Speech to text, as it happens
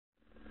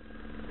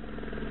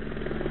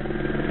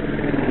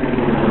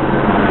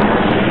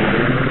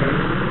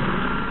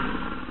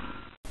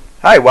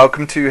Hi,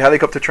 welcome to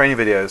helicopter training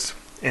videos.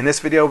 In this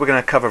video we're going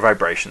to cover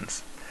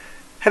vibrations.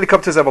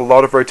 Helicopters have a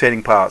lot of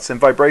rotating parts, and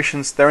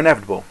vibrations, they're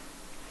inevitable.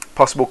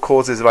 Possible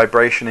causes of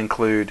vibration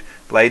include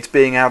blades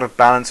being out of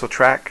balance or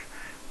track,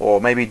 or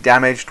maybe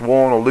damaged,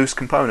 worn or loose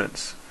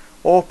components,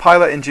 or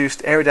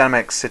pilot-induced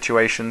aerodynamic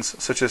situations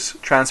such as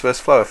transverse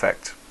flow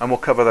effect, and we'll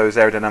cover those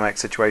aerodynamic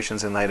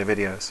situations in later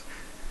videos.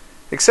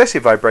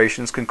 Excessive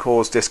vibrations can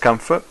cause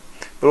discomfort,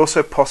 but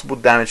also possible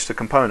damage to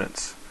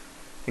components,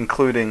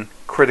 including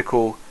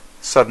critical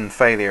sudden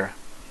failure.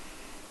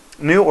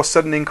 New or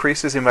sudden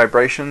increases in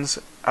vibrations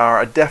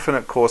are a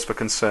definite cause for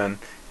concern,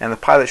 and the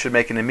pilot should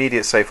make an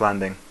immediate safe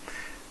landing.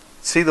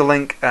 See the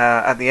link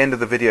at the end of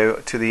the video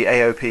to the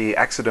AOP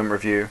accident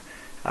review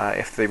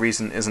if the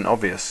reason isn't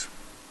obvious.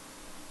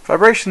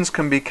 Vibrations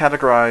can be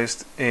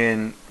categorized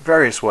in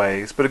various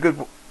ways, but a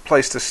good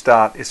place to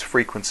start is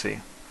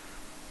frequency.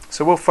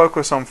 So we'll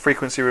focus on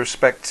frequency with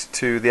respect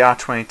to the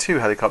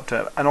R22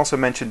 helicopter and also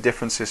mention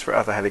differences for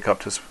other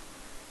helicopters.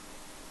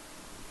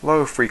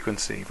 Low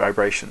frequency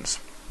vibrations.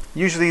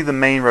 Usually the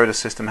main rotor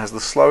system has the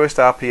slowest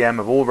RPM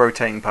of all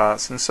rotating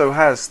parts, and so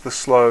has the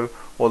slow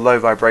or low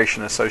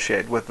vibration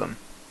associated with them.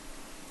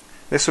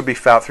 This would be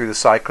felt through the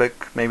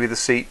cyclic, maybe the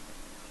seat.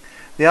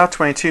 The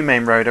R22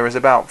 main rotor is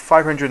about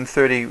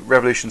 530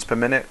 revolutions per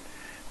minute,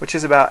 which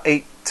is about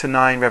 8 to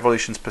 9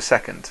 revolutions per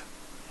second.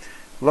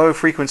 Low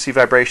frequency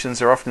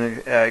vibrations are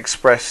often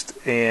expressed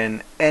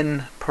in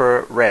N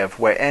per rev,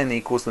 where N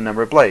equals the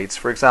number of blades.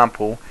 For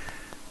example,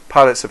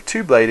 pilots of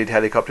two-bladed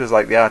helicopters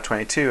like the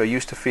R22 are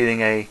used to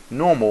feeling a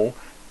normal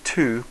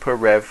 2 per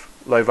rev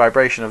low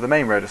vibration of the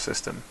main rotor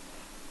system.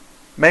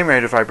 Main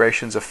rotor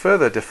vibrations are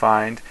further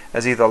defined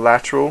as either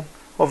lateral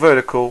or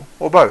vertical,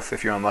 or both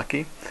if you're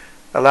unlucky.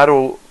 A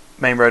lateral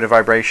main rotor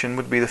vibration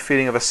would be the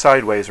feeling of a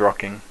sideways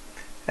rocking,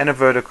 and a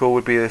vertical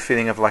would be the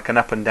feeling of like an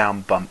up and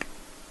down bump.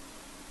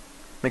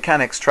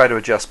 Mechanics try to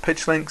adjust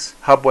pitch links,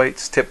 hub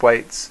weights, tip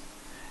weights,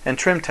 and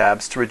trim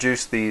tabs to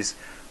reduce these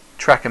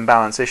track and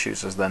balance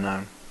issues as they're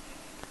known.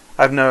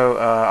 I've known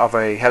of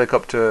a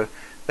helicopter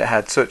that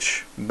had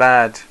such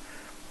bad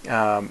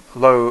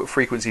low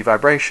frequency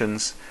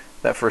vibrations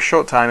that for a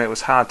short time it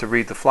was hard to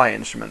read the flight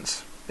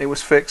instruments. It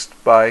was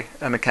fixed by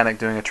a mechanic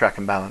doing a track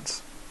and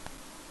balance.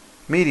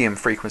 Medium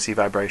frequency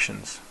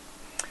vibrations.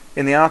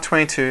 In the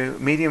R22,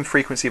 medium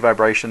frequency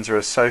vibrations are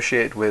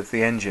associated with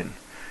the engine.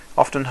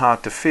 Often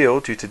hard to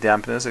feel due to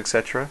dampeners,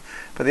 etc.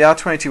 But the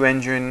R22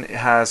 engine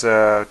has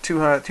a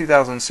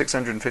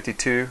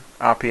 2,652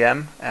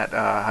 RPM at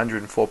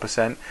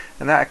 104%,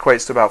 and that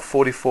equates to about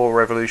 44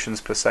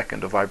 revolutions per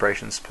second, or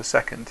vibrations per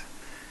second.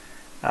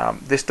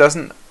 This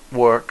doesn't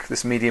work,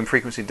 this medium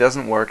frequency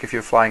doesn't work if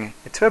you're flying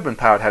a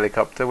turbine-powered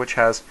helicopter, which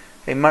has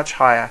a much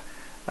higher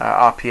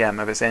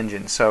RPM of its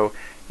engine. So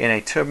in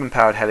a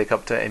turbine-powered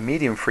helicopter, a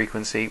medium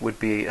frequency would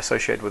be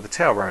associated with the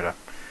tail rotor.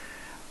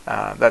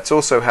 That's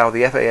also how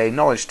the FAA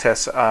knowledge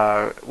test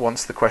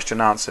wants the question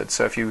answered.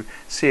 So if you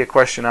see a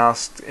question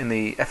asked in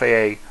the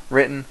FAA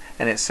written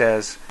and it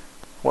says,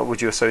 what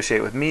would you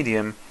associate with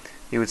medium,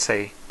 you would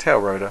say tail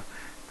rotor,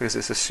 because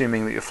it's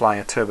assuming that you're flying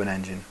a turbine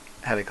engine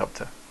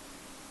helicopter.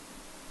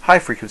 High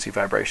frequency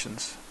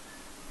vibrations.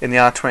 In the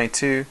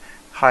R22,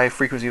 high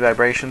frequency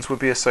vibrations would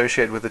be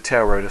associated with the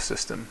tail rotor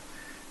system,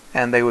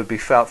 and they would be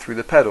felt through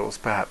the pedals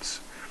perhaps.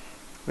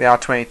 The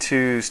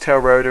R22's tail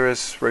rotor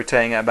is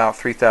rotating at about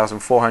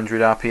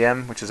 3,400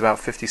 RPM, which is about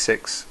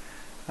 56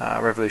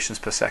 revolutions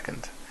per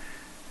second.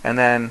 And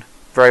then,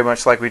 very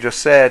much like we just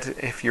said,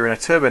 if you're in a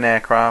turbine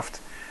aircraft,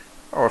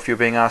 or if you're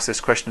being asked this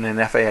question in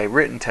an FAA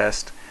written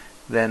test,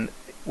 then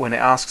when it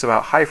asks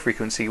about high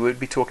frequency, we would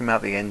be talking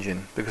about the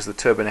engine, because the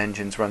turbine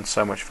engines run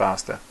so much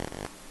faster.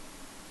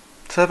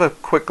 Let's have a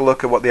quick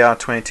look at what the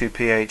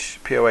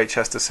R22 POH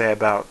has to say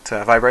about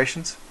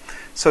vibrations.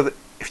 So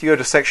if you go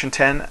to section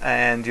 10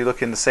 and you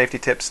look in the safety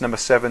tips, number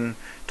 7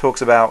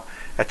 talks about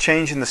a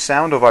change in the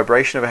sound or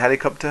vibration of a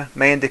helicopter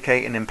may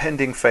indicate an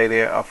impending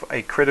failure of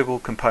a critical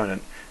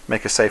component,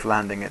 make a safe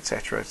landing,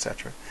 etc.,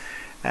 etc.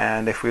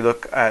 And if we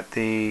look at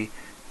the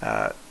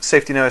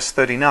safety notice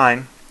 39,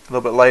 a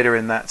little bit later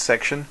in that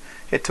section,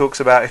 it talks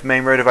about if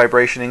main rotor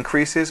vibration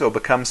increases or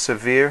becomes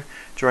severe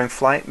during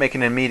flight, make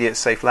an immediate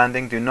safe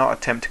landing, do not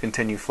attempt to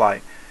continue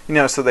flight. You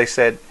notice that they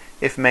said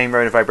if main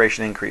rotor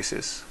vibration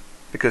increases,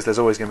 because there's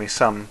always going to be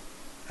some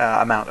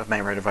amount of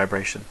main rotor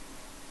vibration.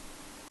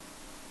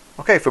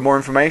 Okay, for more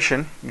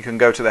information, you can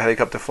go to the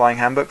Helicopter Flying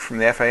Handbook from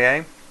the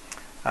FAA,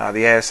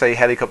 the ASA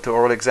Helicopter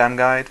Oral Exam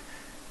Guide,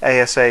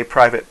 ASA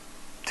Private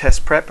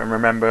Test Prep, and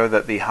remember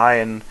that the high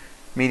and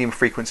medium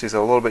frequencies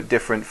are a little bit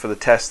different for the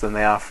test than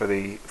they are for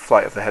the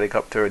flight of the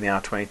helicopter in the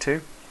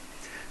R22.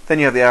 Then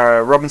you have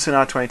the Robinson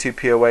R22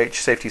 POH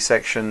Safety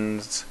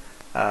sections,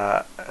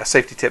 a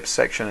Safety Tips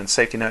section and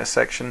Safety Notice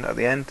section at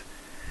the end.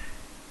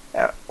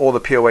 All the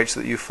POH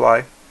that you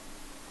fly.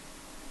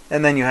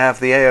 And then you have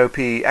the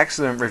AOP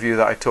accident review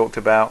that I talked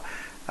about.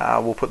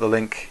 We'll put the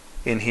link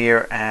in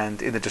here,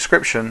 and in the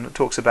description it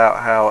talks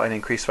about how an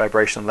increased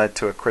vibration led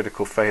to a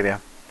critical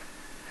failure.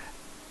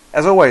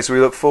 As always, we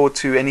look forward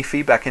to any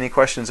feedback, any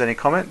questions, any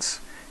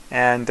comments.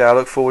 and I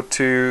look forward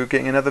to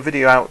getting another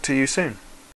video out to you soon.